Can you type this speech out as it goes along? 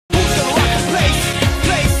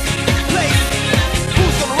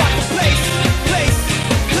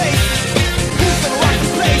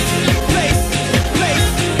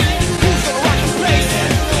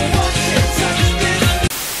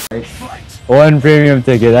One premium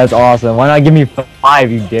ticket. That's awesome. Why not give me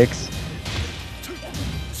 5, you dicks?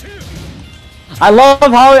 I love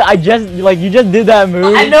how I just like you just did that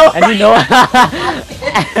move. I know. And you know.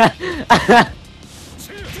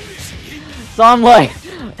 So I'm like,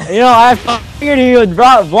 you know, I figured he would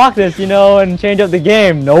block this, you know, and change up the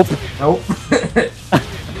game. Nope. Nope.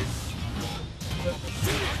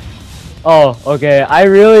 Oh, okay. I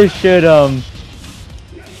really should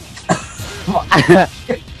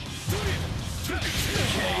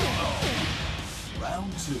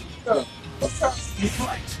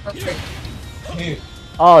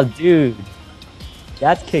Oh, dude.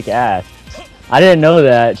 That's kick ass. I didn't know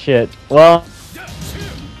that shit. Well,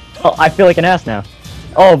 oh, I feel like an ass now.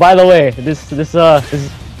 Oh, by the way, this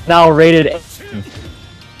is now rated A,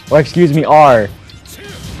 or excuse me, R.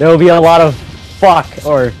 There will be a lot of fuck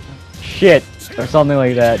or shit or something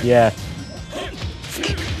like that. Yeah.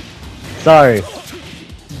 Sorry.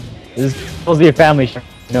 This is supposed to be a family show.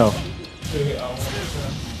 No.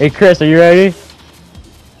 Hey Chris, are you ready?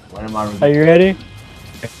 What am I ready? Are you ready?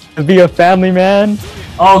 To be a family man?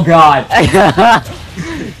 Oh god. I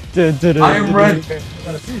am ready.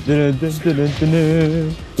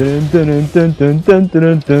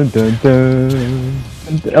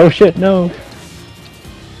 Oh shit, no.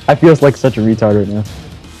 I feel like such a retard right now.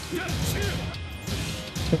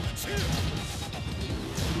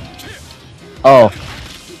 Oh.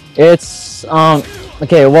 It's,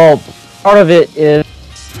 okay, well, part of it is,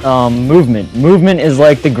 movement. Movement is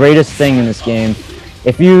like the greatest thing in this game.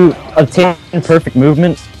 If you obtain perfect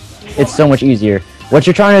movement, it's so much easier. What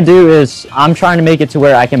you're trying to do is, I'm trying to make it to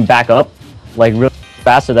where I can back up, like really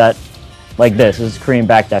fast so that, like this is Korean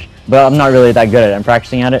backdash. But I'm not really that good at it, I'm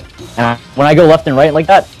practicing at it. And when I go left and right like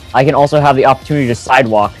that, I can also have the opportunity to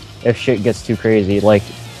sidewalk if shit gets too crazy. Like,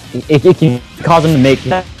 it can cause them to make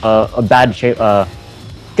a bad shape, God,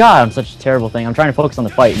 I'm such a terrible thing. I'm trying to focus on the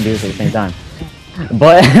fight and do this at the same time.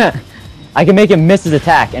 But, I can make him miss his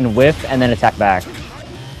attack and whiff and then attack back.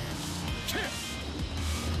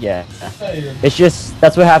 Yeah. It's just,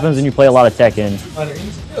 that's what happens when you play a lot of Tekken.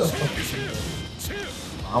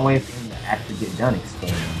 I'm waiting for him to actually get done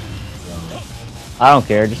explaining. So. I don't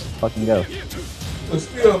care, just fucking go. But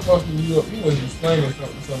still fucking you up, you wasn't explaining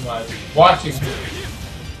something to somebody. Watching him.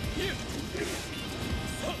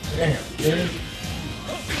 Damn, dude.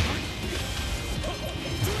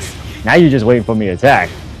 Now you're just waiting for me to attack.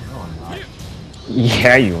 No, I'm not.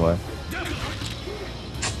 Yeah, you are.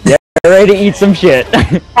 Yeah, ready to eat some shit.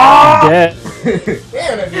 Ah! Dead.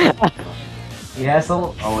 Damn, that dude. He has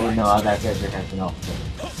some. Oh wait, no, I got character has enough.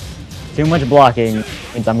 Too much blocking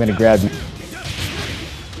means I'm gonna grab you.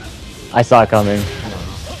 I saw it coming.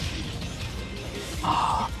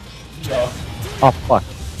 Oh fuck.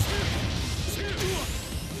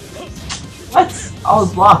 What? I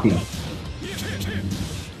was blocking.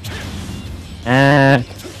 And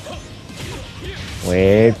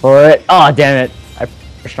wait for it. Oh damn it! I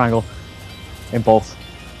first triangle. Impulse.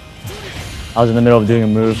 I was in the middle of doing a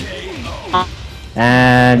move.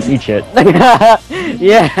 And eat shit.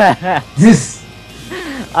 Yeah. This.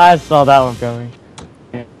 I saw that one coming.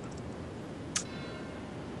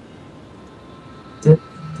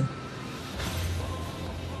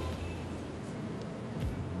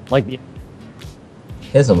 Like the.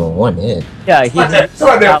 Hits him in one hit. Yeah, he's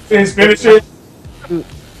Somebody that finish it.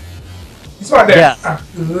 Somebody that.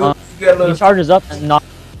 He charges up and knocks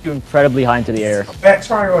you incredibly high into the air. Back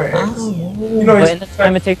triangle. You know, But in the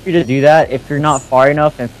time it takes for you to do that, if you're not far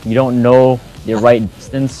enough and you don't know the right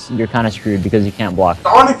distance, you're kind of screwed because you can't block. the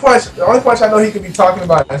only punch I know he could be talking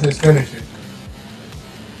about is his finisher.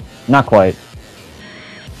 Not quite.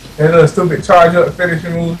 That little stupid charge up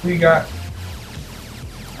finishing move he got.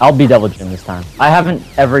 I'll be double gin this time. I haven't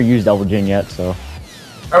ever used double gin yet, so.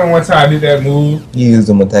 I remember one time I did that move. You used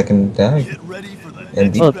them with Tekken tag.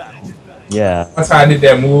 And Oh, yeah. One time I did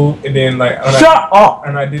that move, and then like Shut up!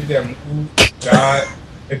 and I did that move. God,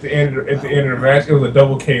 at the end of the match, it was a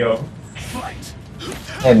double KO.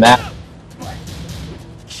 Hey Matt,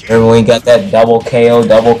 remember when you got that double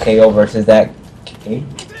KO versus that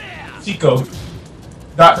Chico,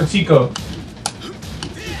 Dr. Chico.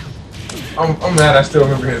 I'm mad. I still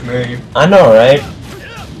remember his name. I know, right?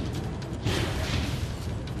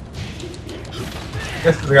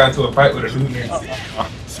 That's because I got into a fight with a dude named.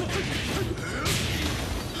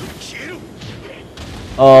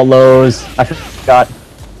 Oh, lows. I forgot.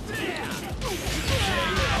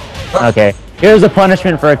 Okay. Here's a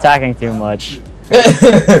punishment for attacking too much.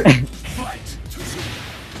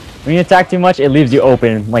 When you attack too much, it leaves you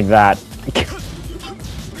open like that.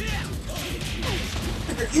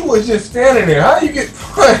 You was just standing there. How you get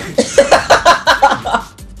punched?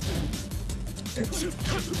 He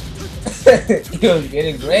was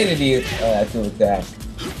getting ready to attack.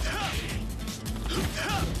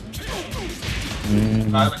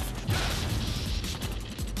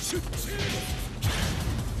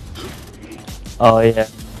 Oh yeah.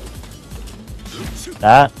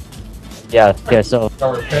 That? Yeah, okay, so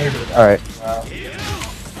alright.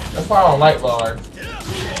 That's why I don't like Lars.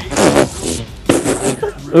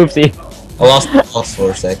 Oopsie. I lost the pulse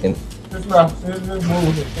for a second. This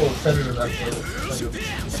move is so repetitive.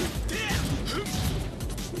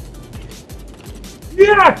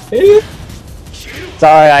 Yeah!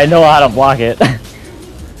 Sorry, I know how to block it.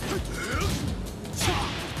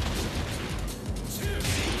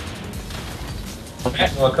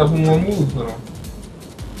 A couple more moves with him.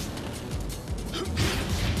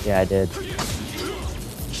 Yeah, I did.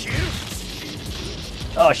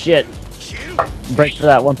 Oh shit! Break for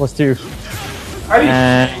that 1+2.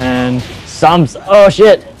 And Sums. Oh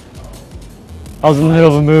shit! I was in the middle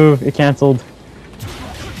of a move. It canceled.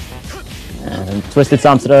 And twisted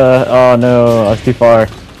Samsara. Oh no, I was too far.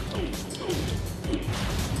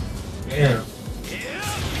 Damn.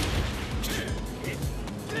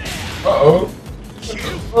 Uh-oh.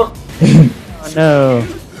 Oh no.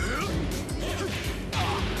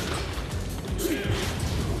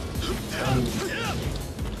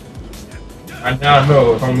 I now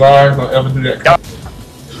know if I'm Lars, don't ever do that.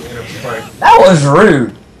 That was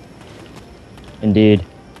rude. Indeed.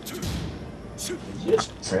 Did you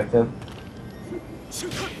just trip him?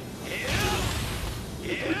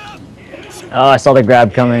 Oh, I saw the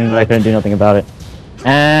grab coming, but I couldn't do nothing about it.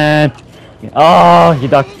 And oh, he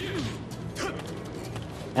ducked.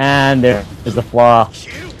 And there is the flaw.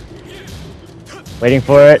 Waiting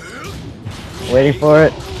for it. Waiting for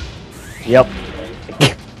it. Yep.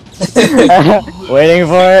 Waiting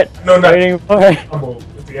for it. No, not waiting for it. combo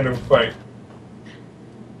at the end of a fight.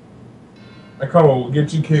 That combo will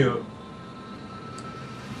get you killed.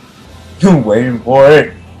 Waiting for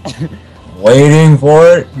it. Waiting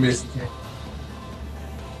for it. Missed.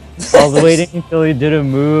 I was waiting until he did a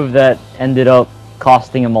move that ended up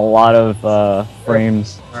costing him a lot of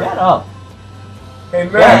frames. Shut up. Hey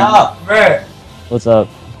Shut up. Matt, What's up?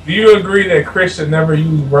 do you agree that Chris should never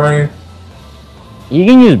use Brian? You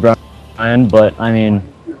can use Brian, but I mean,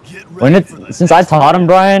 when it's since I taught him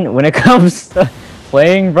Brian, when it comes to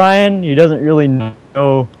playing Brian, he doesn't really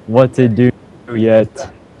know what to do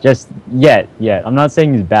yet. Just yet. I'm not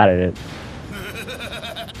saying he's bad at it.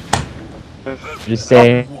 Just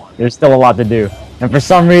saying there's still a lot to do. And for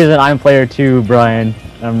some reason, I'm player 2, Brian.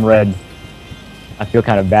 I'm red. I feel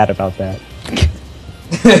kind of bad about that.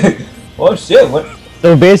 Oh shit! What?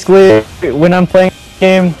 So basically, when I'm playing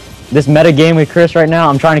this meta game with Chris right now,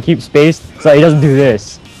 I'm trying to keep space so he doesn't do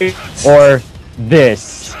this, or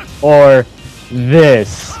this, or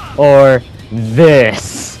this, or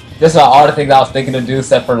this. Just all the things I was thinking to do,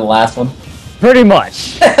 except for the last one. Pretty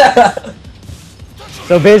much.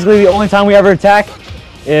 So basically, the only time we ever attack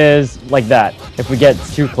is like that. If we get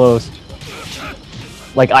too close,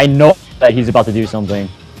 like I know that he's about to do something.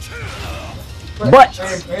 But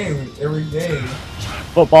Same thing every game.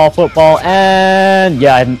 football, and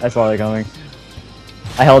yeah, I saw that coming.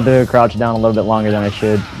 I held the crouch down a little bit longer than I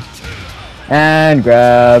should. And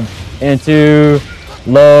grab into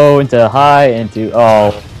low, into high, into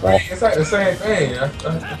well. It's like the same thing. I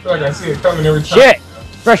feel like I see it coming every time. Shit!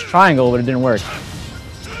 Fresh triangle, but it didn't work.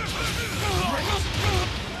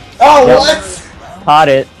 Oh, Yep. what? Caught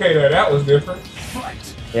it. Okay, now that was different.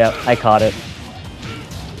 Yep, I caught it.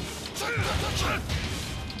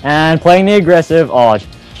 And playing the aggressive. Oh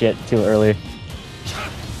shit, too early.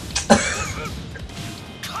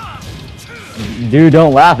 Dude,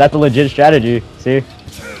 don't laugh. That's a legit strategy. See?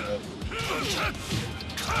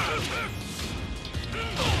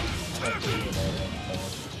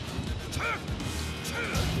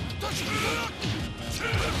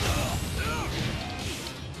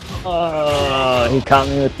 Oh, he caught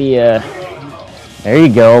me with the, There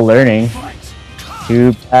you go, learning.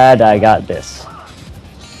 Too bad I got this.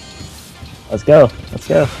 Let's go, let's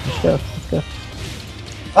go, let's go, let's go.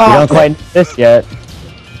 Oh, We don't quite know this yet.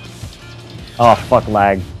 Oh, fuck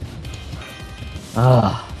lag.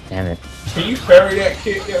 Ah, damn it. Can you parry that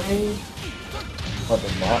kick that move? What, the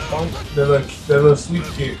last one? The little sweep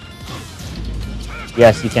kick.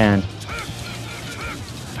 Yes, you can.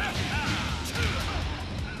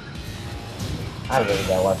 I really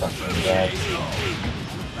gotta watch out for that.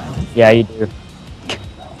 Yeah, you do.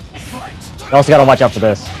 You also gotta watch out for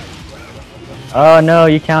this. Oh no,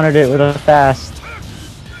 you countered it with a fast.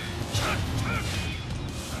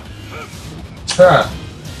 Huh.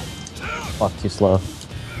 Fuck, too slow.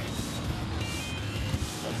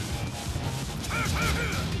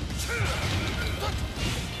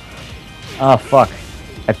 Oh fuck.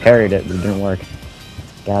 I parried it, but it didn't work.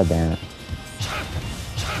 God damn it.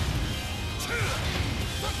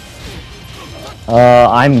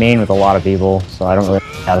 I'm main with a lot of people, so I don't really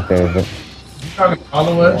have a favorite. You talking all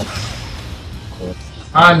of us?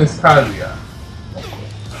 Honest Kazuya.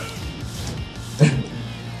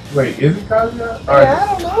 Wait, is it Kazuya? Or yeah, I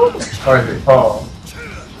don't know. Or is it Paul?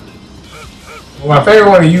 Well, my favorite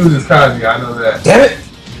one to use is Kazuya, I know that. Damn it!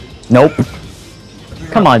 Nope.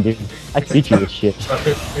 Come on, dude. I teach you this shit. My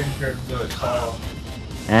favorite character is Paul.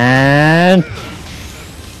 And...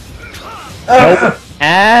 Nope.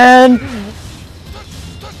 And...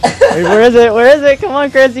 Wait, where is it? Where is it? Come on,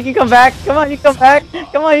 Chris, you can come back. Come on, you come back.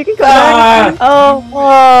 Come on, you can come back. Oh,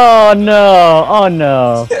 oh no. Oh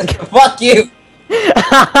no. Fuck you!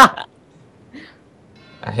 I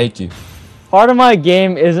hate you. Part of my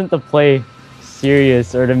game isn't to play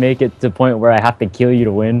serious or to make it to the point where I have to kill you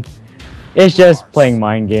to win. It's just playing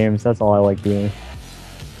mind games. That's all I like doing.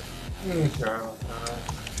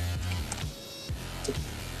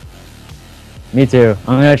 Me too.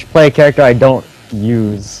 I'm gonna play a character I don't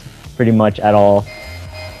use pretty much at all.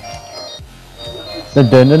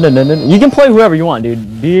 You can play whoever you want,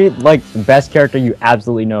 dude. Be like the best character you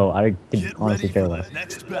absolutely know. I could honestly care less.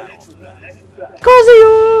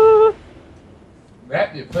 Kazuya!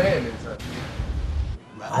 Matt, you're playing this.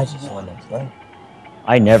 I just want to play.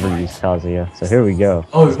 I never use Kazuya, so here we go.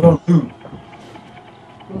 Oh, it's no dude.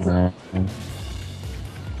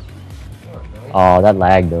 Oh, that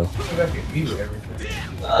lag though.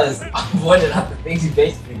 I'm wondering how the things you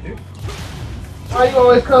basically do. Why you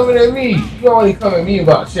always coming at me? You always come at me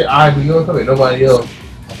about shit I do. You don't come at nobody else.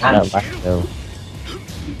 That lag though.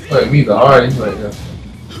 Come at me the hardest like that.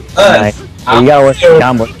 Nice. You gotta work the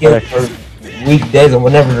combo. For weekdays or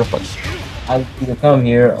whenever the fuck. I either come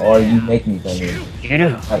here or you make me come here. You do.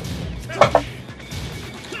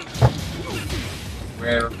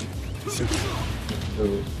 Man.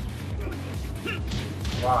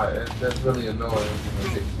 Wow, that's really annoying.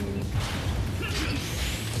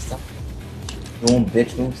 Doing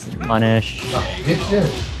bitch moves. Punish.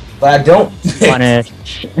 But I don't. Punish.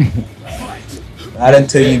 Not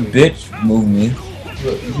until you bitch move me.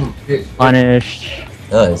 Punish.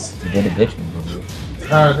 Does you did a bitch move?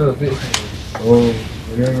 How do a bitch move? Oh,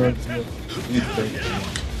 whatever.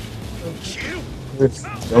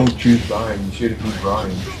 Don't choose Brian. You should have used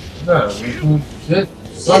Brian. No, you should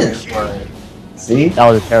suck at Brian. See? That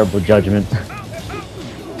was a terrible judgment.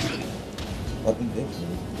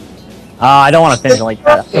 I don't want to finish it like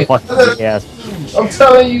that. So fucking yes. I'm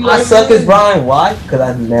telling you, I suck as Brian. Why? Because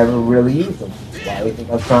I've never really used them. Why do you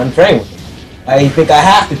think I'm trying to train with them? Why do you think I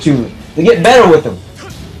have to choose to get better with them?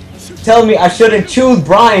 Tell me I shouldn't choose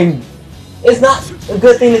Brian. It's not a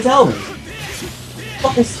good thing to tell me.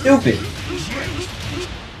 Fucking stupid.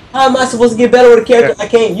 How am I supposed to get better with a character I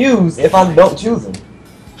can't use if I don't choose him?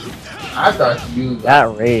 I thought you used that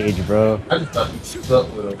rage, bro. I just thought you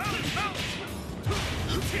sucked with him.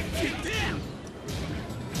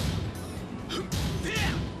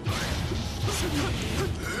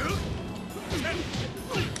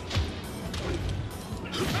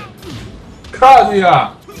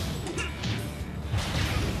 Kazuya!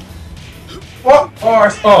 Fuck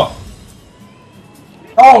ours up!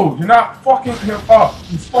 Oh, you're not fucking him up.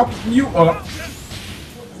 He's fucking you up.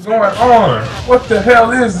 What's going on? What the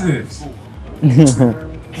hell is this?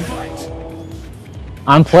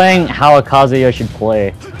 I'm playing how a Kazuya should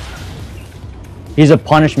play. He's a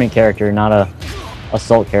punishment character, not a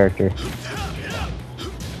assault character.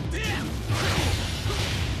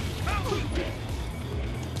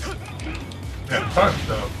 Punch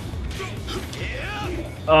though.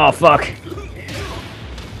 Oh fuck.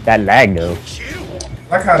 That lag though.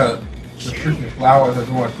 Like how the freaking flowers are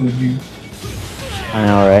going through you. I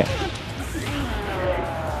know, right?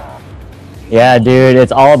 Yeah, dude,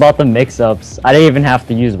 it's all about the mix-ups. I didn't even have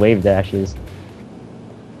to use wave dashes.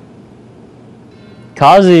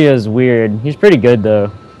 Kazuya's weird. He's pretty good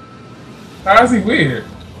though. How is he weird?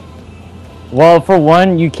 Well, for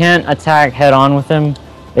one, you can't attack head-on with him.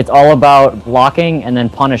 It's all about blocking and then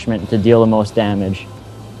punishment to deal the most damage.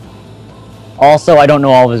 Also, I don't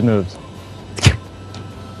know all of his moves.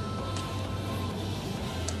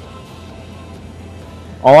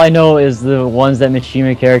 All I know is the ones that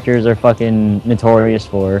Mishima characters are fucking notorious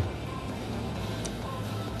for.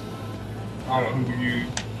 I don't know who you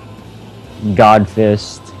use. God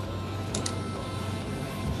Fist.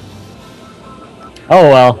 Oh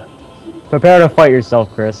well. Prepare to fight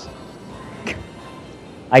yourself, Chris.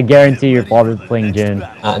 I guarantee you're probably playing Jin.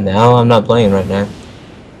 Now I'm not playing right now.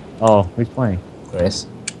 Oh, who's playing? Chris.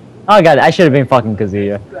 Oh god, I should have been fucking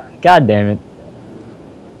Kazuya. God damn it.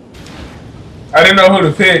 I didn't know who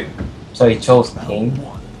to pick. So he chose King.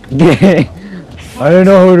 I didn't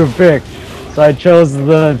know who to pick, so I chose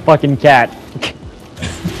the fucking cat.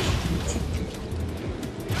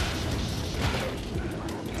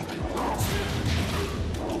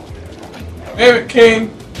 Damn it, King.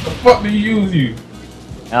 The fuck do you use you?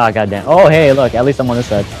 Oh goddamn! Oh hey, look, at least I'm on this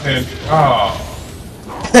side. And, oh.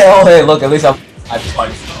 Oh hey, look, at least I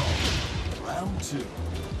punched.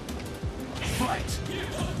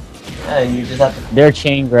 Yeah, you just have to. They're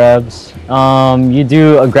chain grabs. You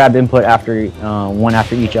do a grab input after one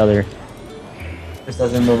after each other. Chris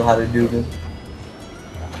doesn't know how to do this.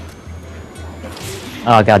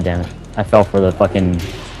 Oh god damn it! I fell for the fucking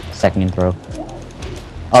second throw.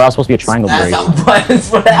 Oh, that was supposed to be a triangle break. That's not buttons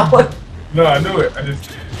for that one. No, I knew it. I just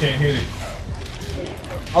can't hit it.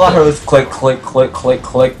 All I heard was click, click, click, click,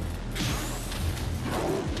 click.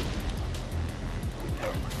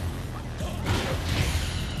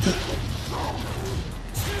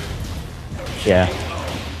 Yeah,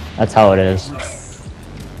 that's how it is.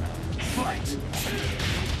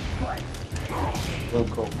 Oh,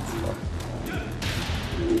 cool.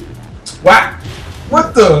 What?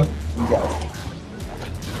 What the? You got it.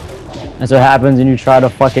 That's what happens when you try to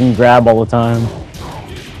fucking grab all the time.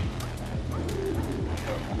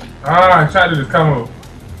 Ah, I tried to just come over.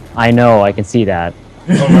 I know, I can see that.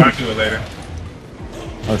 Oh, I'll do it later.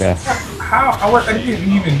 Okay. How? I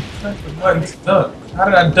didn't even press the button to duck. How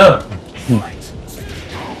did I duck?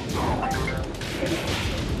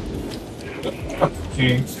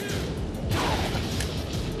 King.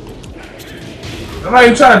 I'm not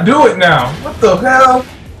even trying to do it now. What the hell?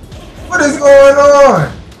 What is going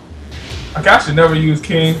on? Like, I should never use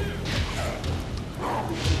King.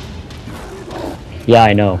 Yeah,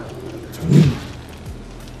 I know.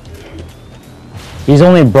 He's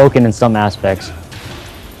only broken in some aspects.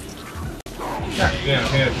 God damn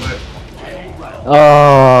head, but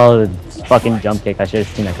Oh, fucking jump kick. I should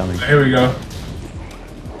have seen that coming. here we go.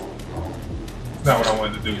 That's not what I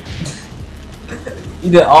wanted to do.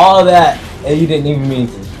 You did all of that, and you didn't even mean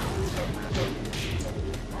to.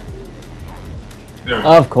 There we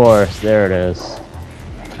go. Of course, there it is.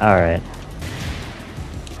 Alright.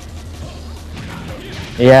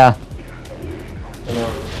 Yeah.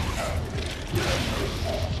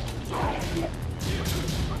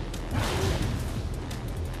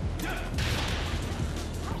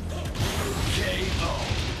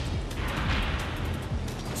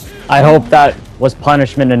 I hope that was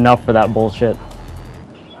punishment enough for that bullshit.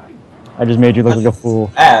 I just made you look like a fool.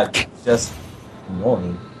 Bad, just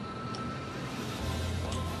annoying.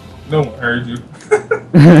 No one heard you.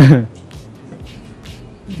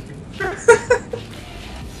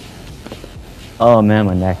 Oh man,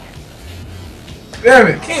 my neck. Damn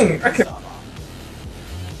it, King! I can't.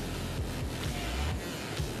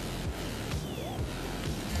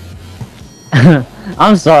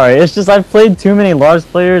 I'm sorry, it's just I've played too many large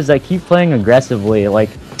players that keep playing aggressively, like,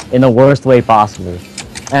 in the worst way possible.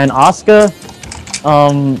 And Asuka,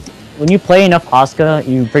 when you play enough Asuka,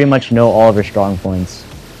 you pretty much know all of her strong points.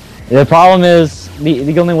 The problem is,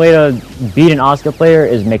 the only way to beat an Asuka player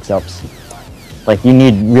is mix-ups. Like, you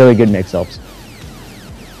need really good mix-ups.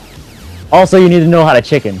 Also, you need to know how to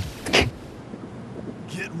chicken.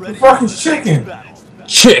 The fucking chicken!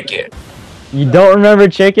 Chicken! You don't remember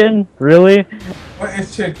chicken? Really? What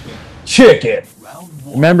is chicken? Chicken!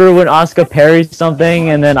 Remember when Asuka parries something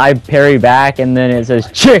and then I parry back and then it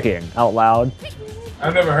says chicken out loud?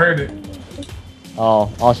 I never heard it.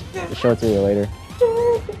 Oh, I'll show it to you later.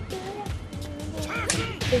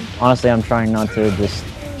 Honestly, I'm trying not to just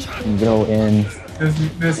go in.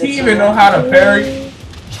 Does he even know how to parry?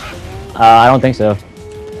 I don't think so.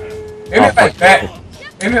 Isn't it like back?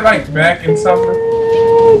 Isn't it like back in something?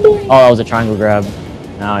 Oh, that was a triangle grab.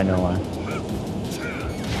 Now I know why.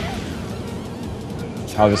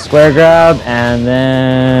 That was a square grab, and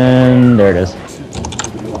then there it is.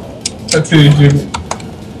 That's easy.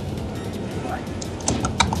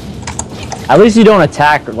 At least you don't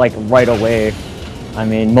attack like right away. I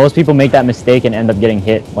mean, most people make that mistake and end up getting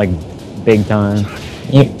hit like big time.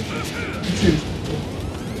 Yep.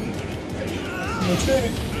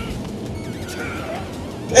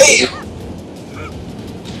 Hey!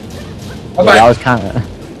 Yeah, that was kind of.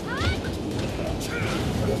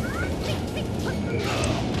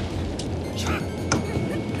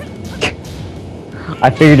 I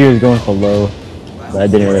figured he was going for low, but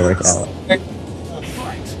it didn't really work out.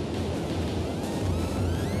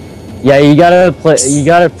 Yeah, you gotta play. You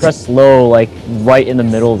gotta press low, like right in the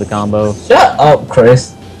middle of the combo. Shut up,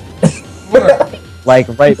 Chris. Like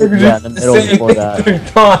right, yeah, in the middle before that.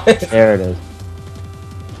 There it is.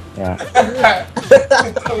 Yeah.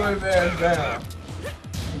 Put his ass down.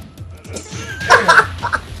 You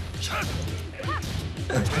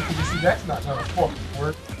see, that's not gonna fucking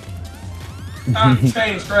work. Time to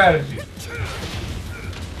change strategy.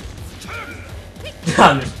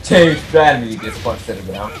 Time to change strategy. Gets punched in the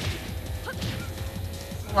ground.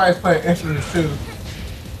 Somebody's playing Infamous 2.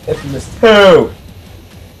 Infamous 2.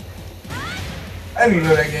 I didn't even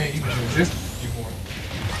know that game even existed anymore.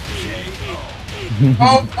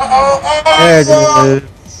 There it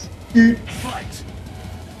is.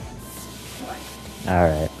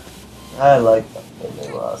 Alright. I like that when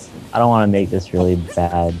they lost. I don't want to make this really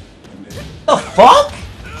bad. The fuck?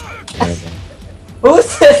 Who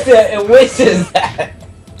says that and which is that?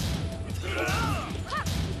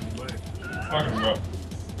 Talking about.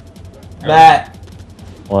 Matt.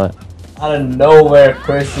 What? Out of nowhere,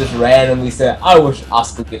 Chris just randomly said, I wish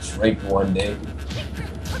Oscar gets raped one day.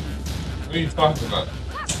 What are you talking about?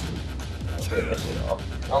 Take that shit off.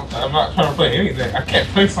 I'm not trying to play anything. I can't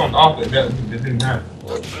play something off that didn't happen.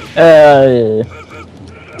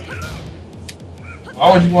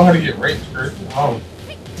 Why would you want her to get raped, Chris? Oh.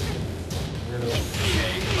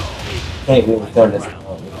 Can't really turn this on.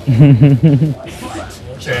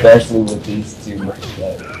 Okay. Especially with these two.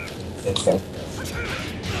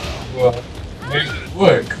 Well, maybe you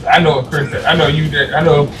would, because I know what Chris said. I know you did. I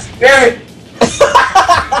know. Damn it!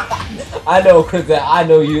 I know Chris that I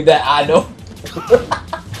know you that I know.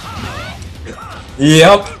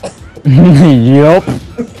 Yep. Yup.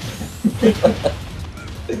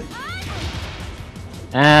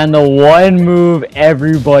 And the one move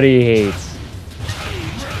everybody hates.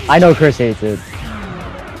 I know Chris hates it.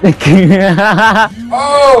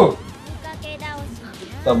 Oh!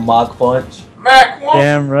 The mock punch. Mac one.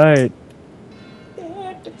 Damn right.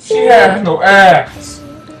 She has no ass.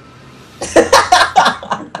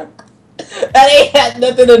 That ain't had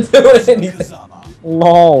nothing to do with anything.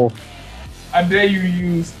 Lol. I dare you to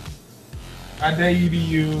use.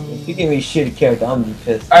 If you give me a shitty character, I'm gonna be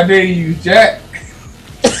pissed. I dare you to use Jack.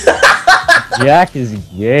 Jack is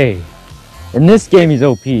gay. In this game, he's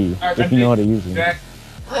OP, if you know how to use him. Jack.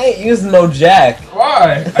 I ain't using no Jack.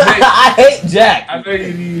 Why? I hate Jack. I dare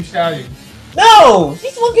you to use Shouty. No!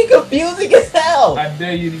 She's fucking confusing as hell! I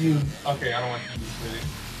dare you to use. Okay, I don't want you to use Billy.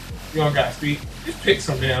 You don't got speed. Just pick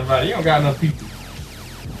some damn body. You don't got enough people.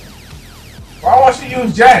 Why won't you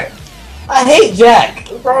use Jack? I hate Jack!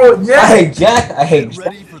 What's wrong with Jack? I hate Jack, I hate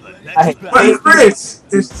Jack. I hate But Chris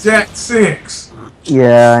is Jack 6.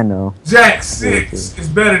 Yeah, I know. Jack 6 is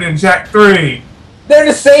better than Jack 3. They're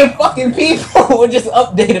the same fucking people with just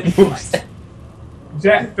updated moves.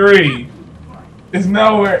 Jack 3 is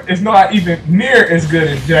nowhere, it's not even near as good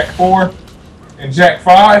as Jack 4. And Jack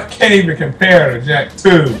 5 can't even compare to Jack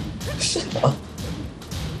 2. Shut up.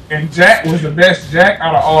 And Jack was the best Jack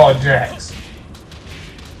out of all Jacks.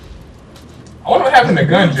 I wonder what happened to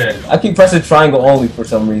Gun Jack. I keep pressing triangle only for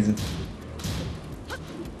some reason.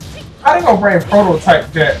 How they gonna bring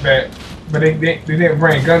Prototype Jack back, but they didn't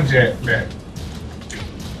bring Gun Jack back?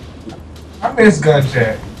 I miss Gun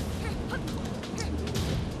Jack.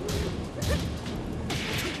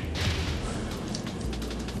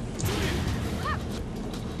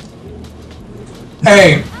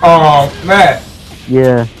 Hey, Matt.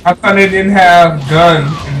 Yeah. I thought they didn't have Gun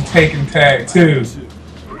in Taken Tag 2.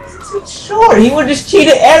 Sure, he would just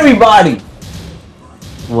cheated everybody.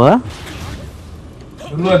 What?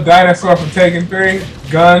 The little dinosaur from Taken 3,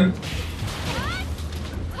 Gun.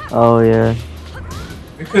 Oh, yeah.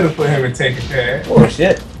 They could have put him in Taken Tag. Oh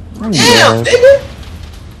shit. Damn, nigga!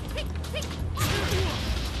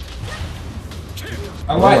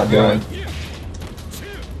 I like Gun.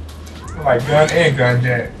 I like Gun and Gun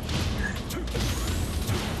Jack.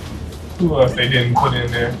 Who else they didn't put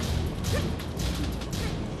in there?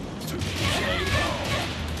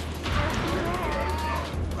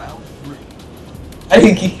 I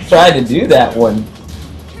think he tried to do that one.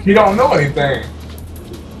 He don't know anything.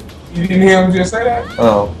 You didn't hear him just say that?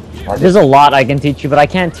 Oh. There's a lot I can teach you, but I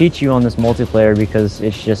can't teach you on this multiplayer because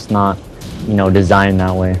it's just not, you know, designed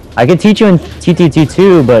that way. I can teach you in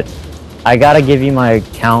TTT2, but I gotta give you my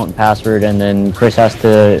account password, and then Chris has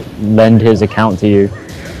to lend his account to you.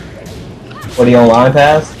 What, are you online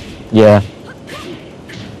pass? Yeah.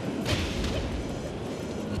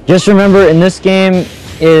 Just remember, in this game,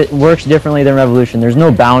 it works differently than Revolution. There's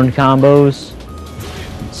no bound combos,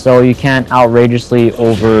 so you can't outrageously do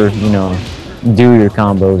your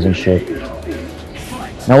combos and shit.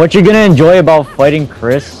 Now, what you're gonna enjoy about fighting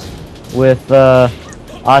Chris with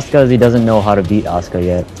Asuka is he doesn't know how to beat Asuka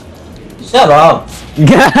yet. Shut up!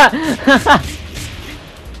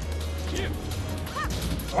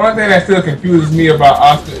 One thing that still confuses me about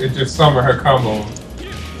Asuka is just some of her combos.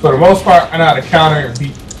 For the most part, I know how to counter and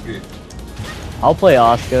beat it. I'll play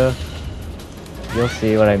Asuka. You'll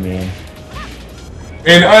see what I mean.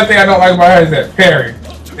 And the other thing I don't like about her is that parry.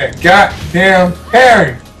 That goddamn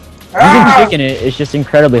parry. You can kick in it, it's just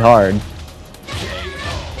incredibly hard.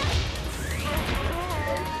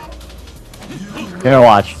 Here,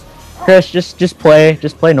 watch. Chris, just play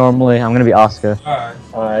normally. I'm gonna be Asuka.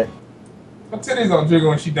 Alright. My titties don't jiggle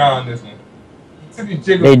when she down this one. Titties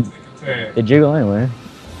jiggle. They jiggle anyway.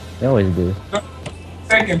 They always do.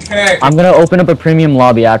 Second tag. I'm gonna open up a premium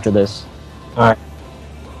lobby after this. Alright.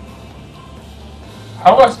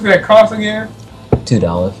 How much does that cost again?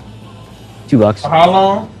 $2. $2 For how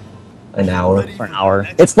long? An hour. for an hour.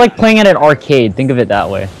 It's like playing at an arcade. Think of it that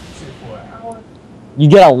way. For an hour? You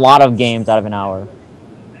get a lot of games out of an hour.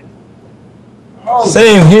 Oh,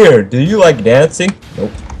 Same here. Do you like dancing?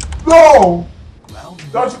 Nope. no!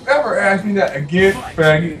 Don't you ever ask me that again,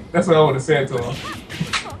 faggot. That's what I would have said to him.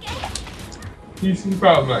 He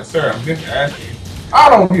probably like, sir, I'm just asking. I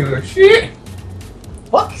don't give a shit.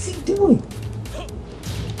 What is he doing?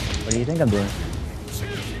 What do you think I'm doing?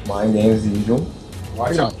 My name is usual.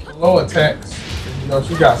 Watch out for low attacks. You know,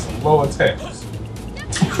 she got some low attacks.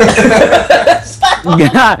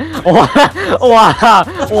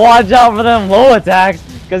 Watch out for them low attacks,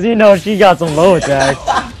 cause you know she got some low attacks.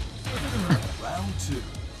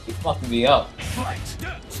 He fucked me up.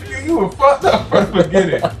 You were fucked up from the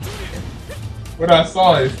beginning. When I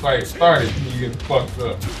saw this fight started, you get fucked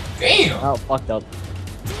up. Damn! Oh, fucked up.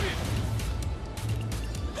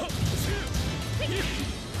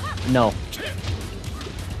 No.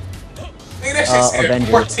 Nigga, that shit said Avengers.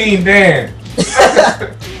 14 Dan.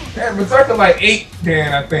 Man, Berserker like 8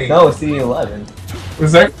 Dan, I think. No, it's C11.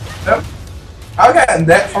 Berserker? I've gotten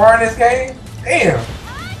that far in this game? Damn.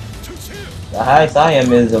 The highest I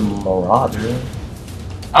am is a Marauder.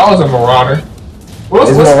 I was a Marauder.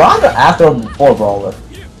 Is Marauder after or before Brawler?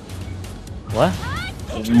 What?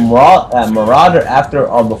 Is Marauder after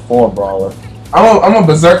or before Brawler? I'm a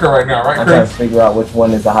Berserker right now, right, I'm trying to Chris? figure out which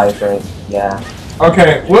one is the highest rank. Yeah.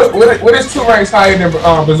 Okay, what is 2 ranks higher than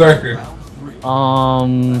Berserker?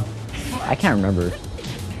 I can't remember.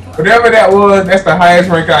 Whatever that was, that's the highest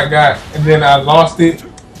rank I got, and then I lost it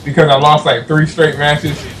because I lost like 3 straight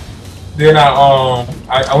matches. Then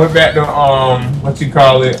I went back to what you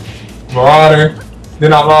call it, Marauder.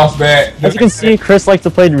 Then I lost back. As you can see, Chris likes to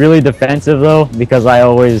play really defensive though, because I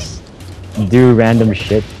always do random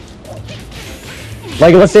shit.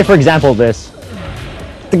 Like, let's say for example this.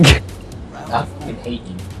 I fucking hate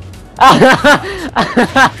you.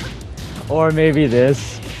 Or maybe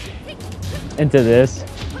this. Into this.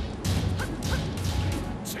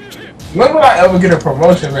 When will I ever get a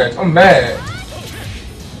promotion match? I'm mad.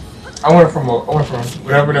 I went from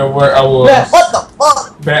whatever that word I was. Man, what the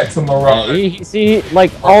fuck? Back to Marauder. You see,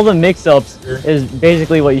 like, all the mix-ups is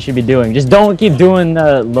basically what you should be doing. Just don't keep doing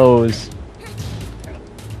the lows.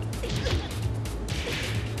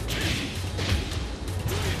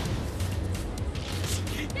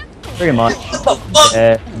 Pretty much.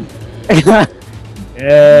 Yeah.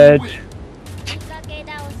 Yeah. You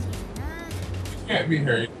can't beat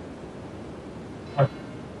her.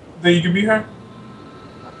 Then you can beat her?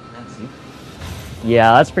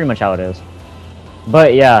 Yeah, that's pretty much how it is.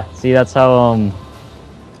 But yeah, see, that's how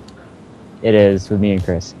it is with me and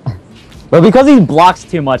Chris. But because he blocks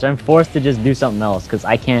too much, I'm forced to just do something else because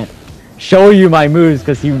I can't show you my moves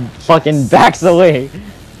because he fucking backs away.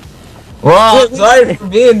 Well, sorry for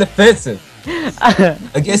being defensive.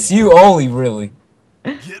 Against you only, really.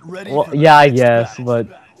 Well, yeah, I guess, but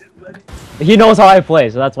he knows how I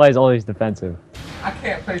play, so that's why he's always defensive. I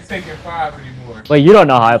can't play Tekken 5 anymore. But you don't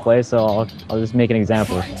know how I play, so I'll just make an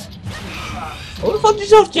example. What the fuck did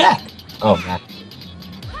you choose Jack? Oh, man.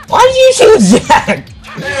 Why did you choose Jack?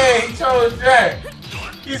 Hey, he chose Jack.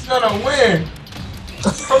 He's gonna win.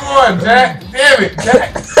 Come on, Jack. Damn it,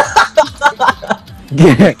 Jack.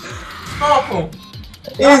 Stop him.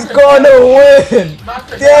 He's gonna win! Knock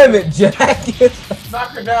her Damn down. it, Jack! Knock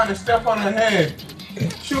her down and step on her head.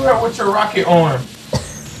 Shoot her with your rocket arm.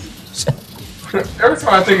 Every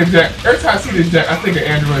time I think of Jack, every time I see this Jack, I think of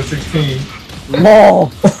Android 16.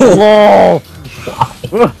 LOL! LOL!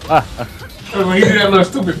 When he did that little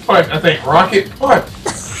stupid punch, I think rocket punch.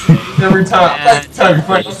 Every time you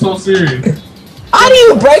fight, I'm so serious. How do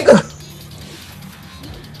you break a...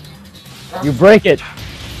 You break it!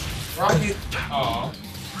 Rocket. Oh.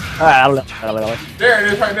 There There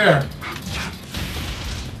it is, right there.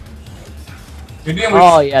 And then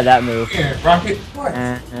Oh yeah, that move. yeah, rocket punch.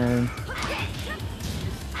 And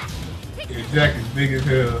Yeah, Jack is big as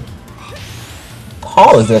hell.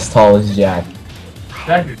 Paul is as tall as Jack.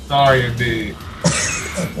 Jack is sorry and big.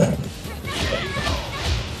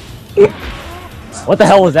 What the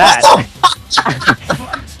hell was that?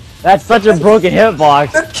 That's such a broken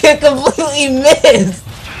hitbox. The kick completely missed.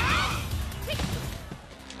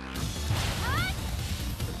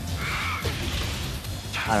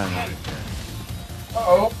 I don't know.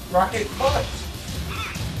 Uh-oh, rocket punch.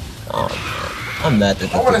 Oh man, I'm mad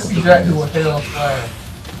that I want to see Jack do a Hell Slam,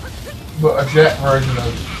 but a Jack version of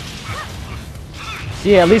it.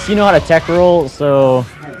 See, at least you know how to tech roll, so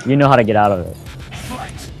you know how to get out of it.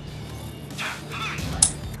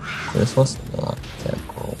 This was not that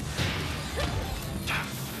cool.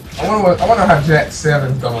 I wonder how Jack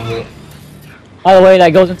 7's gonna look. By the way,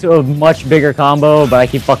 that goes into a much bigger combo, but I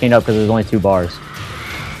keep fucking up because there's only 2 bars.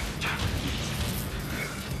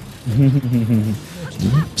 Good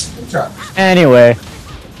job. Anyway,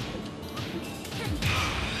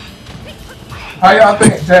 How y'all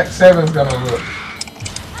think Jack 7's gonna look?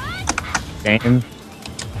 game.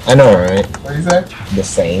 I know, right? What do you say? The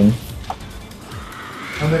same.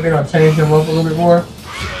 I think they're gonna change him up a little bit more.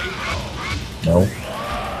 No.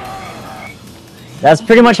 That's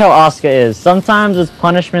pretty much how Asuka is. Sometimes it's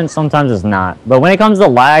punishment, sometimes it's not. But when it comes to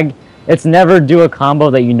lag, it's never do a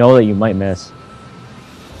combo that you know that you might miss.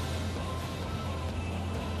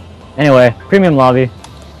 Anyway, premium lobby.